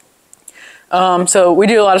 So we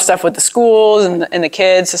do a lot of stuff with the schools and the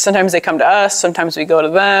kids. So sometimes they come to us, sometimes we go to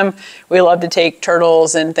them. We love to take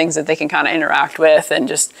turtles and things that they can kind of interact with and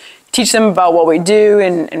just teach them about what we do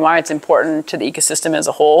and why it's important to the ecosystem as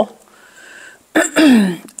a whole.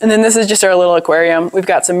 And then this is just our little aquarium. We've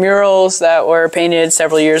got some murals that were painted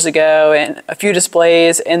several years ago and a few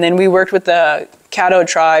displays. And then we worked with the Caddo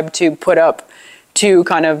tribe to put up 2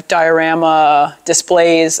 kind of diorama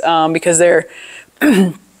displays because there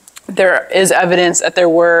is evidence that there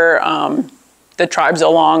were the tribes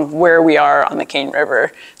along where we are on the Cane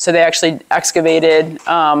River. So they actually excavated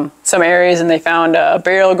some areas and they found a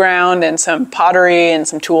burial ground and some pottery and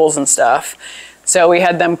some tools and stuff. So we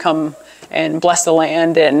had them come and bless the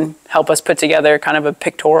land and help us put together kind of a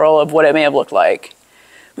pictorial of what it may have looked like.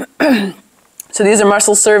 So these are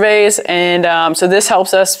mussel surveys, and so this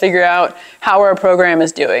helps us figure out how our program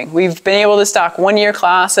is doing. We've been able to stock 1-year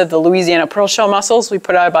class of the Louisiana Pearlshell Mussels. We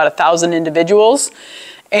put out about 1,000 individuals,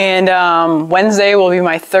 and Wednesday will be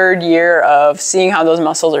my 3rd year of seeing how those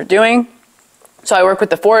mussels are doing. So I work with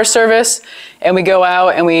the Forest Service, and we go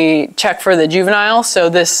out and we check for the juveniles. So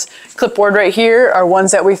this clipboard right here are ones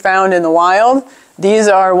that we found in the wild. These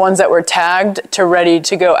are ones that were tagged to ready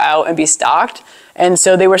to go out and be stocked. And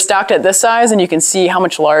so they were stocked at this size, and you can see how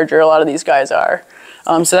much larger a lot of these guys are.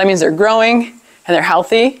 So that means they're growing and they're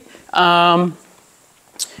healthy.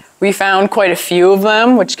 We found quite a few of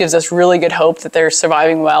them, which gives us really good hope that they're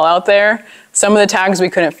surviving well out there. Some of the tags we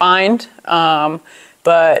couldn't find,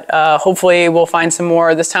 but hopefully we'll find some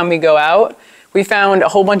more this time we go out. We found a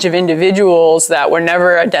whole bunch of individuals that were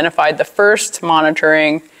never identified the first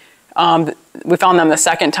monitoring. We found them the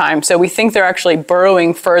second time. So we think they're actually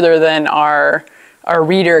burrowing further than our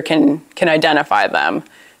reader can identify them.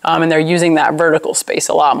 And they're using that vertical space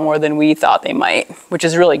a lot more than we thought they might, which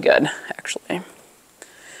is really good, actually.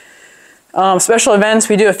 Special events,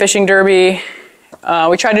 we do a fishing derby.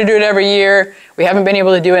 We try to do it every year. We haven't been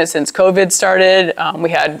able to do it since COVID started.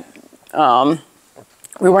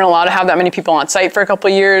 We weren't allowed to have that many people on site for a couple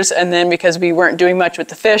of years, and then because we weren't doing much with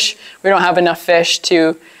the fish, we don't have enough fish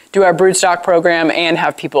to do our broodstock program and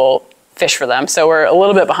have people fish for them. So we're a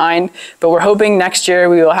little bit behind, but we're hoping next year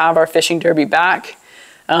we will have our fishing derby back.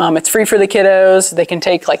 It's free for the kiddos. They can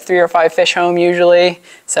take like 3 or 5 fish home usually,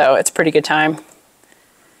 so it's a pretty good time.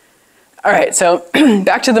 All right, so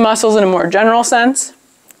back to the mussels in a more general sense.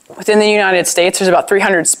 Within the United States, there's about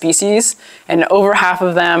 300 species, and over half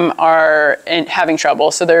of them are having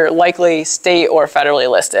trouble, so they're likely state or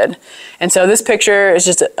federally listed. And so this picture is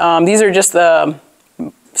just, these are just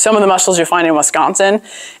some of the mussels you'll find in Wisconsin,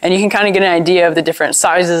 and you can kind of get an idea of the different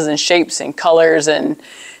sizes and shapes and colors and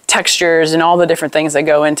textures and all the different things that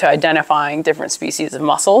go into identifying different species of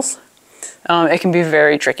mussels. It can be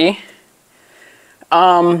very tricky.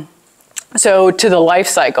 So to the life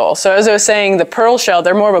cycle. So as I was saying, the pearl shell,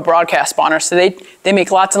 they're more of a broadcast spawner. So they make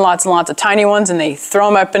lots and lots and lots of tiny ones, and they throw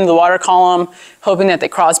them up into the water column, hoping that they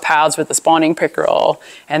cross paths with the spawning pickerel,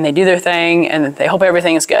 and they do their thing, and they hope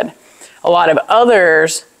everything is good. A lot of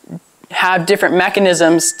others have different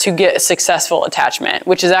mechanisms to get successful attachment,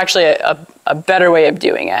 which is actually a better way of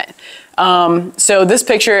doing it. So this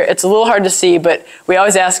picture, it's a little hard to see, but we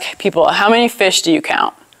always ask people, how many fish do you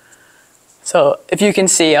count? So if you can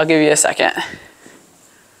see, I'll give you a second.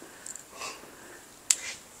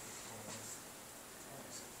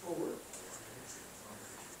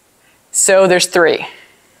 So there's 3.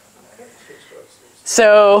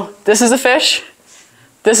 So this is a fish,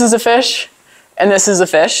 this is a fish, and this is a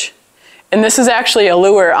fish. And this is actually a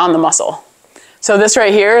lure on the mussel. So this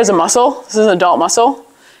right here is a mussel, this is an adult mussel,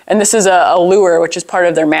 and this is a lure, which is part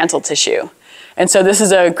of their mantle tissue. And so this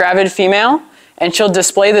is a gravid female, and she'll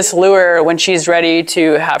display this lure when she's ready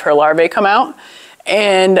to have her larvae come out.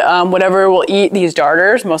 And whatever will eat these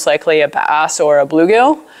darters, most likely a bass or a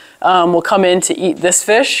bluegill, will come in to eat this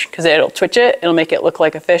fish because it'll twitch it. It'll make it look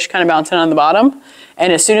like a fish kind of bouncing on the bottom.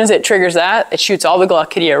 And as soon as it triggers that, it shoots all the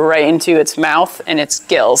glaucidia right into its mouth and its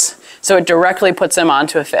gills. So it directly puts them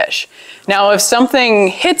onto a fish. Now, if something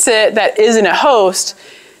hits it that isn't a host,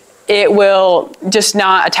 it will just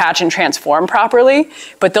not attach and transform properly,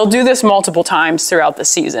 but they'll do this multiple times throughout the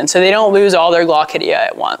season, so they don't lose all their glaucidia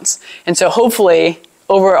at once. And so hopefully,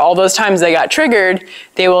 over all those times they got triggered,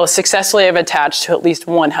 they will successfully have attached to at least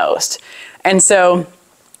one host. And so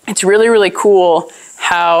it's really, really cool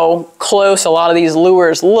how close a lot of these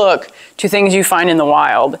lures look to things you find in the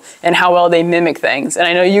wild and how well they mimic things. And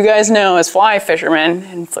I know you guys know as fly fishermen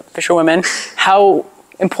and fisherwomen how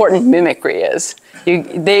important mimicry is.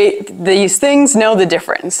 These things know the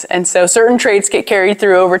difference, and so certain traits get carried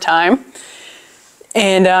through over time,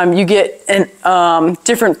 and you get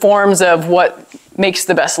different forms of what makes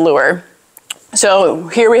the best lure. So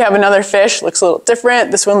here we have another fish, looks a little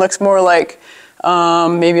different. This one looks more like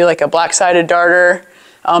maybe like a black-sided darter.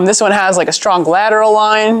 This one has like a strong lateral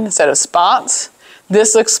line instead of spots.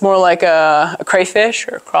 This looks more like a crayfish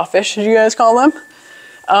or crawfish, as you guys call them.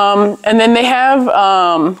 And then they have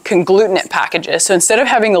conglutinate packages. So instead of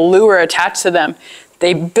having a lure attached to them,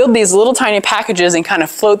 they build these little tiny packages and kind of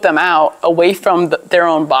float them out away from their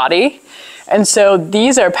own body. And so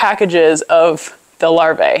these are packages of the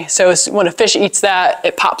larvae. So when a fish eats that,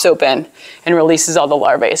 it pops open and releases all the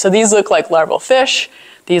larvae. So these look like larval fish.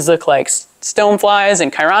 These look like stoneflies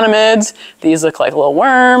and chironomids. These look like little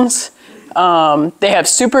worms. They have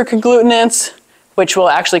super conglutinates, which will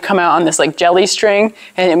actually come out on this like jelly string,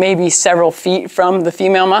 and it may be several feet from the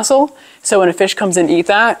female mussel. So when a fish comes in to eat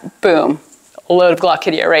that, boom, a load of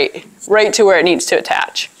glaucidia right to where it needs to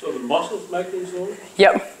attach. So the mussels make these lures?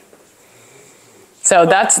 Yep. So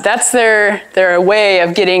that's their way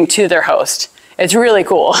of getting to their host. It's really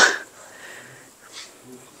cool.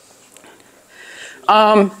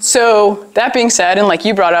 So that being said, and like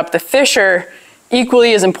you brought up, the fish are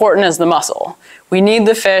equally as important as the mussel. We need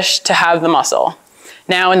the fish to have the mussel.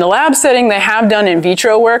 Now in the lab setting, they have done in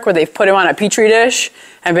vitro work where they've put them on a petri dish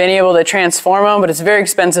and been able to transform them, but it's very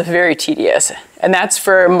expensive, very tedious. And that's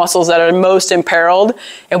for mussels that are most imperiled,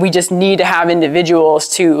 and we just need to have individuals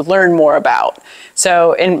to learn more about.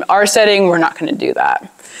 So in our setting, we're not gonna do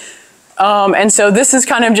that. And so this is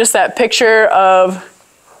kind of just that picture of,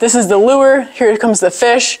 this is the lure, here comes the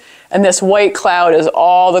fish, and this white cloud is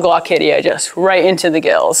all the Glaucidia, just right into the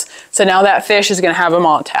gills. So now that fish is gonna have them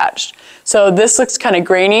all attached. So this looks kind of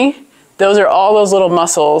grainy. Those are all those little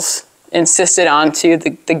mussels encysted onto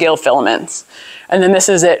the gill filaments. And then this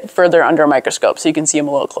is it further under a microscope, so you can see them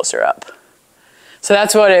a little closer up. So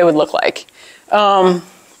that's what it would look like.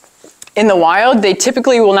 In the wild, they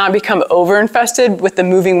typically will not become over-infested with the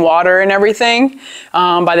moving water and everything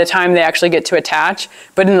by the time they actually get to attach.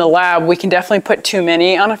 But in the lab, we can definitely put too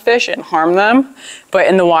many on a fish and harm them. But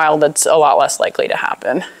in the wild, it's a lot less likely to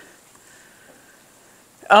happen.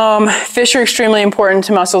 Fish are extremely important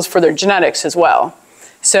to mussels for their genetics as well.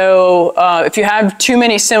 So if you have too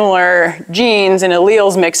many similar genes and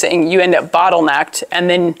alleles mixing, you end up bottlenecked, and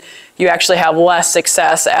then you actually have less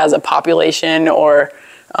success as a population or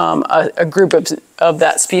a group of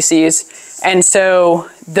that species. And so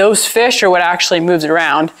those fish are what actually moves it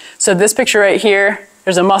around. So this picture right here,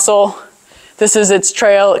 there's a mussel. This is its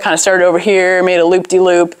trail. It kind of started over here, made a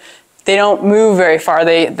loop-de-loop. They don't move very far.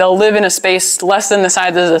 They'll live in a space less than the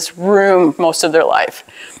size of this room most of their life.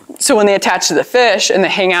 So when they attach to the fish and they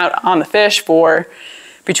hang out on the fish for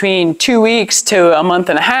between 2 weeks to a month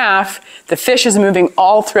and a half, the fish is moving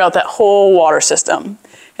all throughout that whole water system.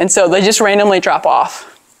 And so they just randomly drop off.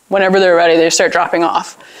 Whenever they're ready, they start dropping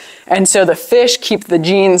off. And so the fish keep the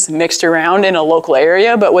genes mixed around in a local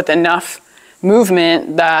area, but with enough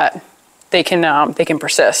movement that they can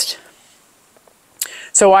persist.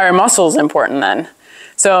 So why are mussels important then?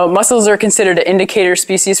 So mussels are considered an indicator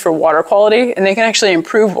species for water quality, and they can actually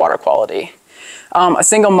improve water quality. A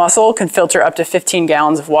single mussel can filter up to 15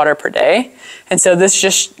 gallons of water per day. And so this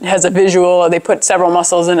just has a visual. They put several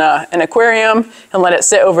mussels in an aquarium and let it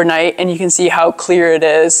sit overnight, and you can see how clear it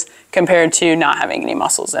is compared to not having any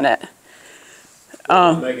mussels in it.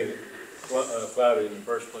 Making it cloudy in the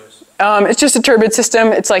first place? It's just a turbid system.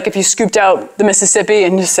 It's like if you scooped out the Mississippi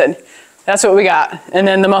and just said, that's what we got. And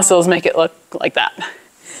then the mussels make it look like that.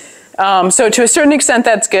 So to a certain extent,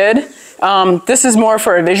 that's good. This is more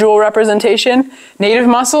for a visual representation. Native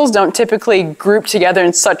mussels don't typically group together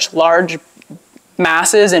in such large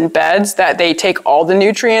masses and beds that they take all the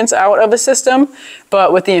nutrients out of the system.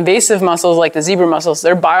 But with the invasive mussels, like the zebra mussels,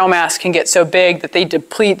 their biomass can get so big that they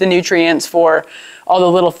deplete the nutrients for all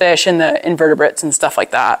the little fish and the invertebrates and stuff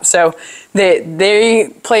like that. So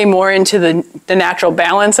they play more into the natural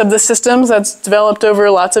balance of the systems that's developed over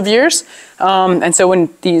lots of years. And so when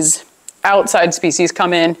these outside species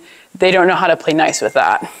come in, they don't know how to play nice with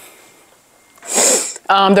that.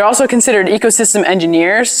 They're also considered ecosystem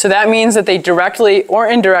engineers. So that means that they directly or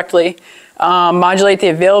indirectly modulate the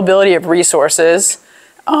availability of resources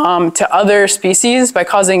to other species by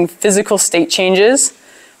causing physical state changes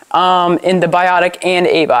in the biotic and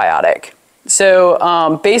abiotic.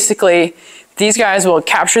 So basically, these guys will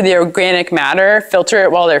capture the organic matter, filter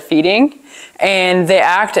it while they're feeding, and they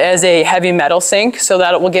act as a heavy metal sink, so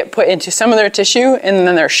that it will get put into some of their tissue and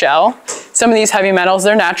then their shell. Some of these heavy metals,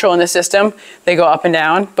 they're natural in the system. They go up and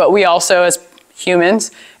down, but we also, as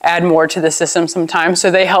humans, add more to the system sometimes,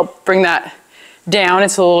 so they help bring that down.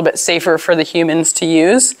 It's a little bit safer for the humans to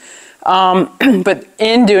use. But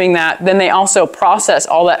in doing that, then they also process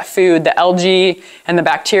all that food, the algae and the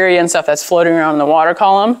bacteria and stuff that's floating around in the water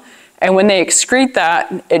column. And when they excrete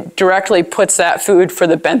that, it directly puts that food for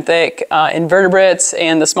the benthic invertebrates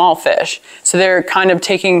and the small fish. So they're kind of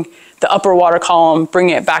taking the upper water column,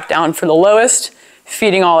 bringing it back down for the lowest,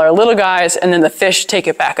 feeding all our little guys, and then the fish take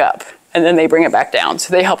it back up, and then they bring it back down.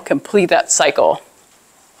 So they help complete that cycle.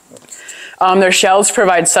 Their shells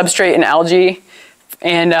provide substrate and algae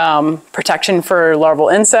and protection for larval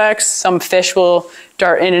insects. Some fish will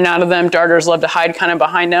dart in and out of them. Darters love to hide kind of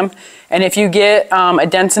behind them. And if you get a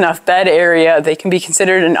dense enough bed area, they can be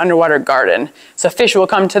considered an underwater garden. So fish will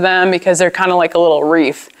come to them because they're kind of like a little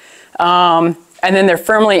reef. And then they're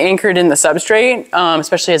firmly anchored in the substrate,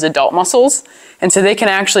 especially as adult mussels. And so they can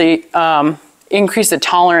actually increase the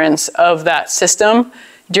tolerance of that system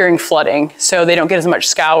during flooding. So they don't get as much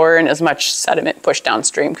scour and as much sediment pushed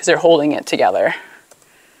downstream because they're holding it together.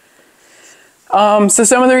 So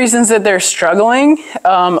some of the reasons that they're struggling,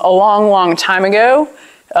 a long time ago,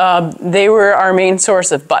 they were our main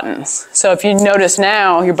source of buttons. So if you notice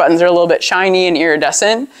now, your buttons are a little bit shiny and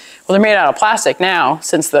iridescent. Well, they're made out of plastic now,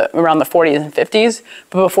 since around the 40s and 50s.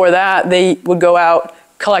 But before that, they would go out,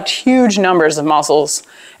 collect huge numbers of mussels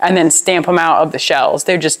and then stamp them out of the shells.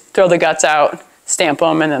 They just throw the guts out, stamp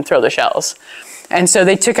them, and then throw the shells. And so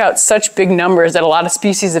they took out such big numbers that a lot of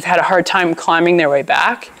species have had a hard time climbing their way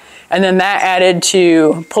back. And then that added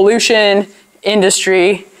to pollution,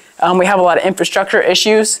 industry. We have a lot of infrastructure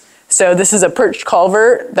issues. So this is a perched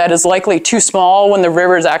culvert that is likely too small when the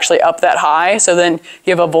river is actually up that high. So then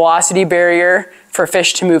you have a velocity barrier for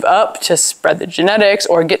fish to move up to spread the genetics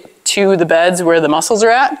or get to the beds where the mussels are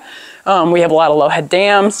at. We have a lot of low head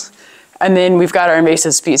dams. And then we've got our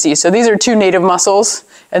invasive species. So these are 2 native mussels,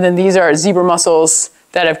 and then these are zebra mussels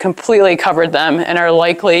that have completely covered them and are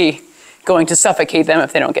likely going to suffocate them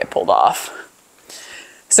if they don't get pulled off.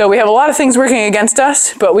 So we have a lot of things working against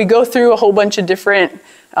us, but we go through a whole bunch of different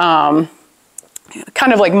kind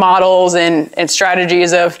of like models and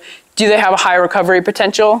strategies of, do they have a high recovery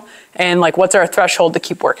potential? And like, what's our threshold to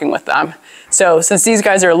keep working with them? So since these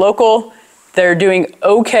guys are local, they're doing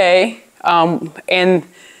okay, and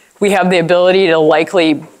we have the ability to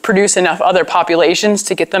likely produce enough other populations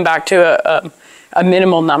to get them back to a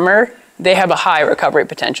minimal number. They have a high recovery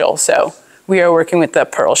potential. So we are working with the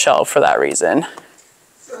pearl shell for that reason.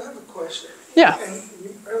 So I have a question. Yeah. And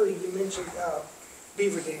earlier you mentioned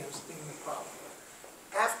beaver dams being the problem.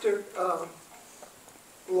 After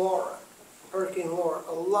Laura, Hurricane Laura,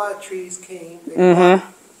 a lot of trees came. They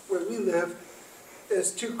blocked where we live.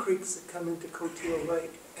 There's 2 creeks that come into Coteau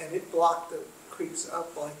Lake, and it blocked the creeks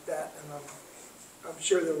up like that, and I'm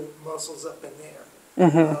sure there were mussels up in there.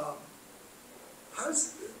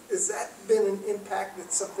 Has that been an impact?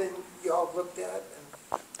 That's something y'all looked at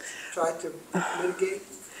and tried to mitigate?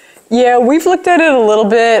 Yeah, we've looked at it a little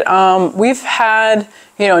bit. We've had,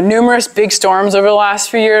 numerous big storms over the last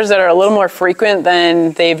few years that are a little more frequent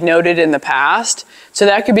than they've noted in the past. So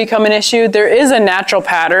that could become an issue. There is a natural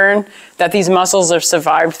pattern that these mussels have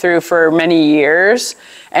survived through for many years.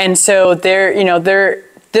 And so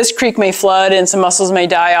this creek may flood and some mussels may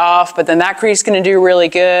die off, but then that creek's going to do really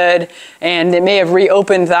good. And it may have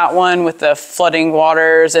reopened that one with the flooding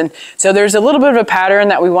waters. And so there's a little bit of a pattern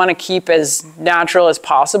that we want to keep as natural as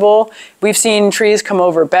possible. We've seen trees come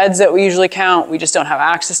over beds that we usually count. We just don't have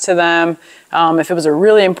access to them. If it was a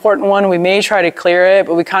really important one, we may try to clear it,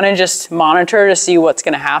 but we kind of just monitor to see what's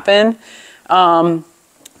going to happen.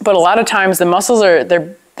 But a lot of times the mussels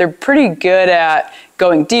they're pretty good at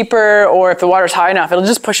going deeper, or if the water's high enough, it'll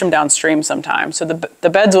just push them downstream sometimes. So the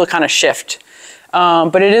beds will kind of shift.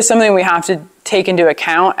 But it is something we have to take into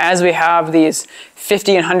account as we have these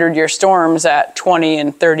 50 and 100-year storms at 20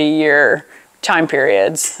 and 30-year time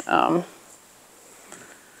periods.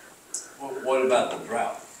 What about the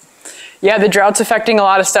drought? Yeah, the drought's affecting a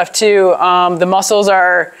lot of stuff too. The mussels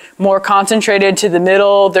are more concentrated to the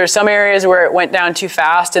middle. There's some areas where it went down too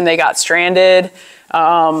fast and they got stranded.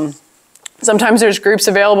 Sometimes there's groups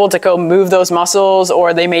available to go move those mussels,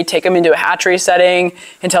 or they may take them into a hatchery setting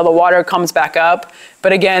until the water comes back up.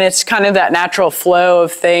 But again, it's kind of that natural flow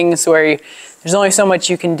of things where there's only so much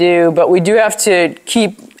you can do, but we do have to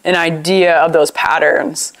keep an idea of those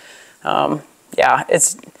patterns.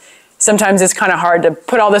 Sometimes it's kind of hard to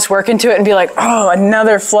put all this work into it and be like, oh,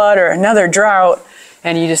 another flood or another drought,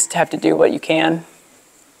 and you just have to do what you can.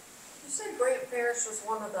 You said Grant Parish was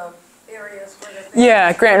one of the areas where they're...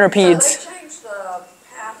 Yeah, Grant and Rapides. So they changed the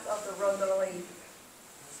path of the Rhodoli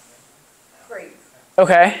Creek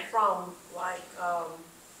Okay. from like, I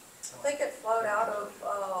think it flowed out of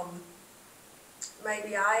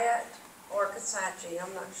maybe Ayat or Kisatchie,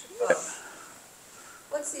 I'm not sure.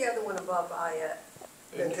 What's the other one above Ayat?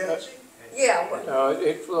 Natchitoches? Yeah,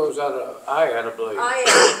 It flows out of I believe.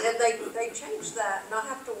 and they changed that, and I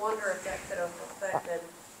have to wonder if that could have affected,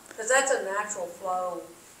 because that's a natural flow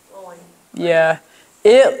flowing. Yeah,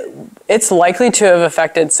 it's likely to have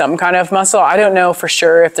affected some kind of mussel. I don't know for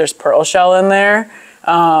sure if there's pearl shell in there.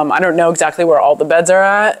 I don't know exactly where all the beds are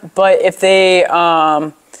at, but if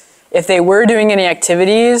they were doing any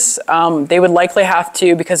activities, they would likely have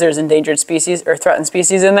to, because there's endangered species or threatened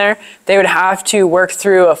species in there, they would have to work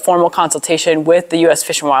through a formal consultation with the U.S.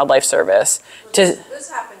 Fish and Wildlife Service. This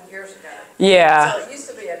happened years ago. Yeah. So it used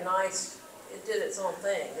to be it did its own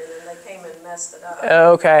thing, and then they came and messed it up.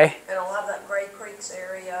 Okay. And a lot of that Gray Creeks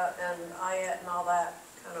area and Ayat and all that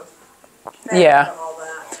kind of Yeah. all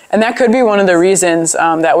that. And that could be one of the reasons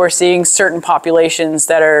that we're seeing certain populations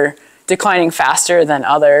that are declining faster than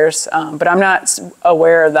others, but I'm not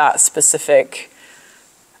aware of that specific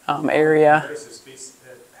area.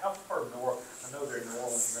 How far north, I know they're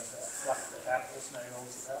north, like the apple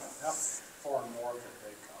snails, how far north have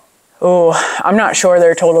they come? Oh, I'm not sure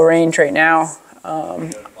their total range right now.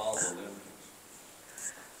 And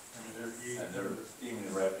they're even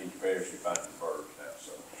in Refuge Parish, you find them birds now,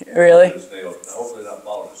 so. Really? The snail, hopefully not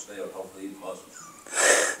follow the snail, hopefully eat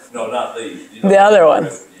mussels. No, not these. You know, The other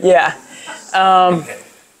ones, yeah.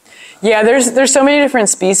 Yeah, there's so many different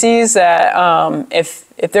species that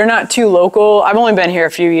if they're not too local, I've only been here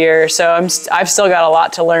a few years, so I've still got a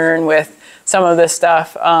lot to learn with some of this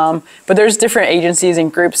stuff. But there's different agencies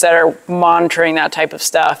and groups that are monitoring that type of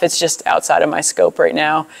stuff. It's just outside of my scope right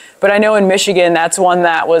now. But I know in Michigan, that's one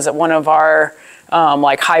that was one of our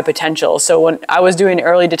like high potential. So when I was doing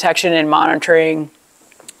early detection and monitoring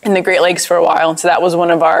in the Great Lakes for a while, and so that was one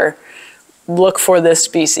of our look for this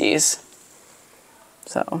species.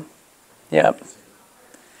 So, yep.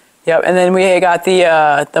 Yep, and then we got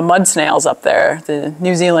the mud snails up there, the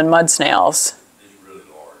New Zealand mud snails. It's really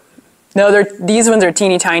large. No, these ones are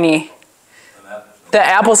teeny tiny. The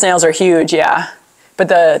apple snails are huge, yeah. But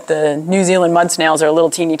the New Zealand mud snails are little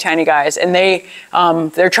teeny tiny guys, and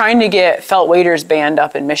they're trying to get felt waders banned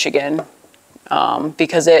up in Michigan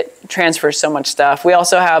because it transfers so much stuff. We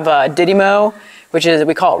also have Didymo, which is,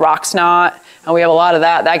 we call it rock snot, and we have a lot of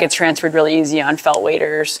that. That gets transferred really easy on felt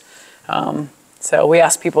waders. So we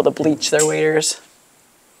ask people to bleach their waders.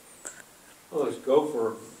 Well, those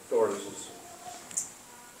gopher tortoises,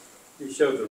 you showed the